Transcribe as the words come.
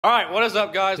All right, what is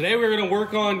up, guys? Today we're gonna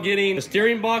work on getting the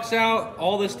steering box out,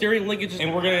 all the steering linkages,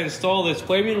 and we're gonna install this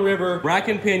Flaming River rack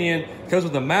and pinion. Comes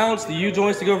with the mounts, the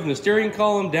U-joints to go from the steering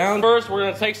column down. First, we're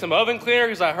gonna take some oven cleaner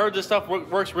because I heard this stuff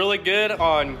works really good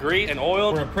on grease and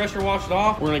oil. We're gonna pressure wash it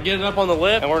off. We're gonna get it up on the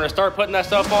lift, and we're gonna start putting that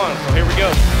stuff on. So here we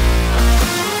go.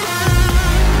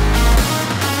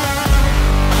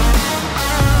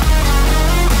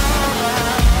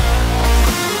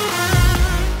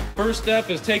 First step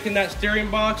is taking that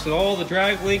steering box and all the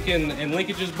drag link and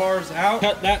linkages bars out.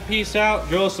 Cut that piece out,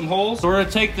 drill some holes. So we're gonna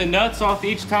take the nuts off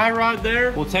each tie rod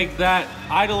there. We'll take that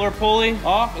idler pulley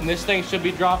off, and this thing should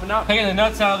be dropping out. Taking the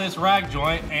nuts out of this rag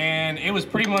joint, and it was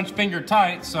pretty much finger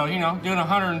tight. So, you know, doing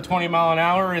 120 mile an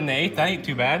hour in the 8th, that ain't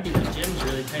too bad. This gym's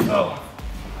really paying off.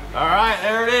 All right,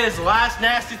 there it is. Last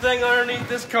nasty thing underneath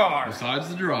this car. Besides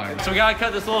the driver. So we gotta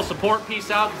cut this little support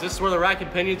piece out because this is where the rack and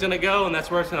pinion's gonna go, and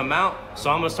that's where it's gonna mount. So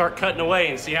I'm gonna start cutting away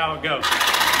and see how it goes.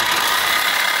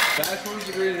 Bachelor's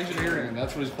degree in engineering,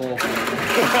 that's what he's qualified.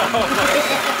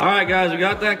 All right, guys, we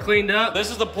got that cleaned up.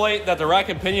 This is the plate that the rack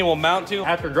and pinion will mount to.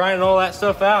 After grinding all that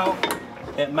stuff out,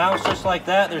 it mounts just like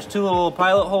that. There's two little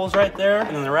pilot holes right there,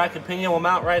 and then the rack and pinion will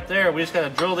mount right there. We just gotta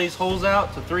drill these holes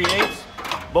out to 3/8,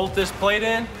 bolt this plate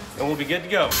in, and we'll be good to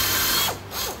go.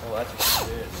 Oh, that's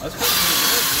pretty good. That's pretty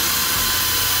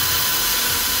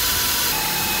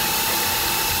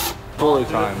good. Fully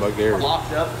time by Gary.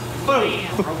 Locked up. Boom.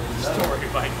 Story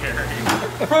by Gary.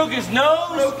 Broke his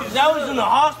nose. Now he's in the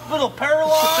hospital,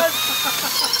 paralyzed.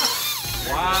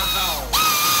 Wow.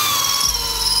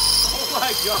 Oh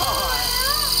my God.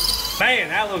 Man,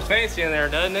 that looks fancy in there,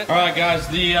 doesn't it? All right, guys,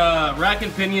 the rack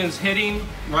and pinion's hitting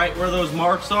right where those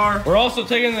marks are. We're also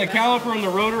taking the caliper and the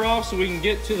rotor off so we can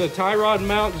get to the tie rod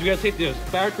mount, because we gotta take the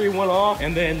factory one off.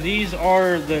 And then these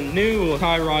are the new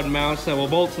tie rod mounts that will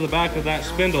bolt to the back of that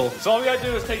spindle. So all we gotta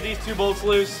do is take these two bolts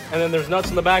loose, and then there's nuts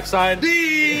on the back side.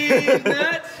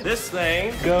 This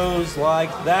thing goes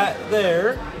like that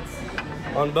there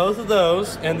on both of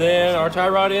those, and then our tie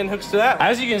rod end hooks to that.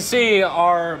 As you can see,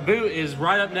 our boot is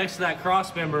right up next to that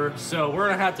cross member, so we're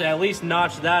gonna have to at least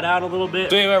notch that out a little bit.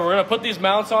 So anyway, we're gonna put these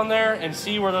mounts on there and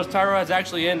see where those tie rods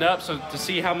actually end up, so to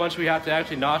see how much we have to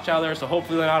actually notch out there. So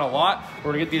hopefully not a lot.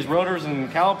 We're gonna get these rotors and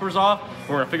calipers off.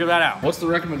 We're gonna figure that out. What's the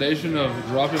recommendation of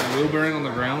dropping the wheel bearing on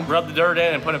the ground? Rub the dirt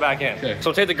in and put it back in. Okay.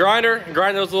 So take the grinder and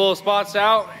grind those little spots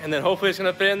out, and then hopefully it's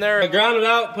gonna fit in there. I ground it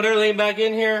out, put everything back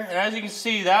in here, and as you can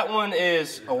see, that one is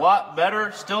a lot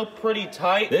better, still pretty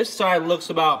tight. This side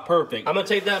looks about perfect. I'm gonna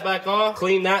take that back off,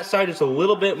 clean that side just a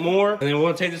little bit more, and then we're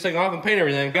gonna take this thing off and paint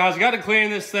everything. Guys, I gotta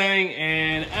clean this thing,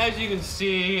 and as you can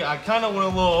see, I kind of went a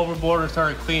little overboard and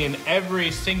started cleaning every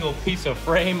single piece of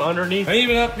frame underneath. And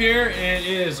even up here, it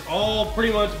is all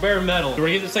pretty much bare metal. So we're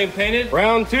gonna get this thing painted.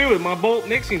 Round 2 with my bolt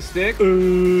mixing stick.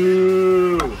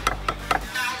 Ooh.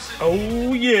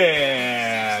 Oh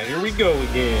yeah, here we go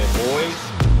again, boys.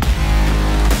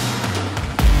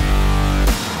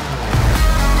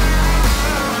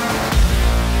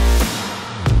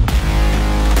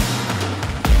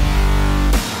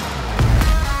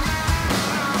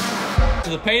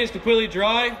 The paint is completely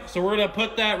dry, so we're gonna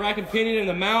put that rack and pinion in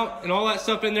the mount and all that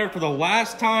stuff in there for the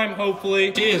last time,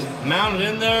 hopefully. She is mounted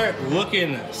in there,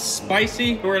 looking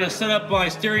spicy. We're gonna set up my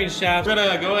steering shaft. We're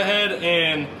gonna go ahead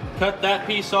and cut that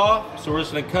piece off. So we're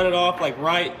just gonna cut it off like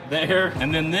right there.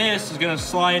 And then this is gonna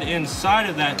slide inside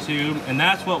of that tube, and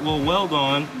that's what we'll weld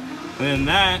on. And then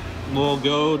that will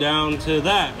go down to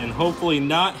that, and hopefully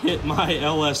not hit my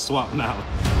LS swap mount.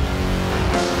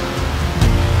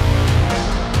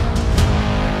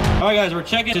 All right, guys, we're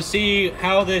checking to see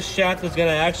how this shaft is gonna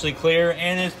actually clear,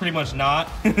 and it's pretty much not.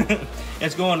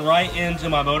 It's going right into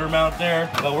my motor mount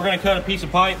there, but we're gonna cut a piece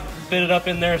of pipe, fit it up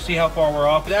in there, see how far we're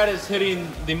off. That is hitting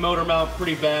the motor mount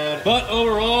pretty bad, but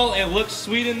overall, it looks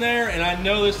sweet in there, and I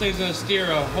know this thing's gonna steer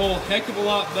a whole heck of a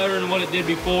lot better than what it did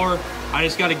before. I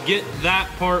just gotta get that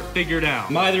part figured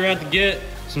out. I'm either gonna have to get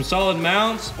some solid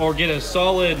mounts or get a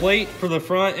solid plate for the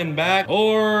front and back,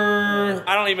 or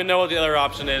I don't even know what the other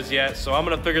option is yet, so I'm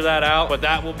gonna figure that out, but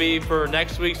that will be for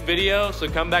next week's video. So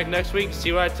come back next week,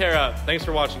 see what I tear up. Thanks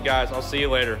for watching, guys. I'll see you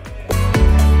later.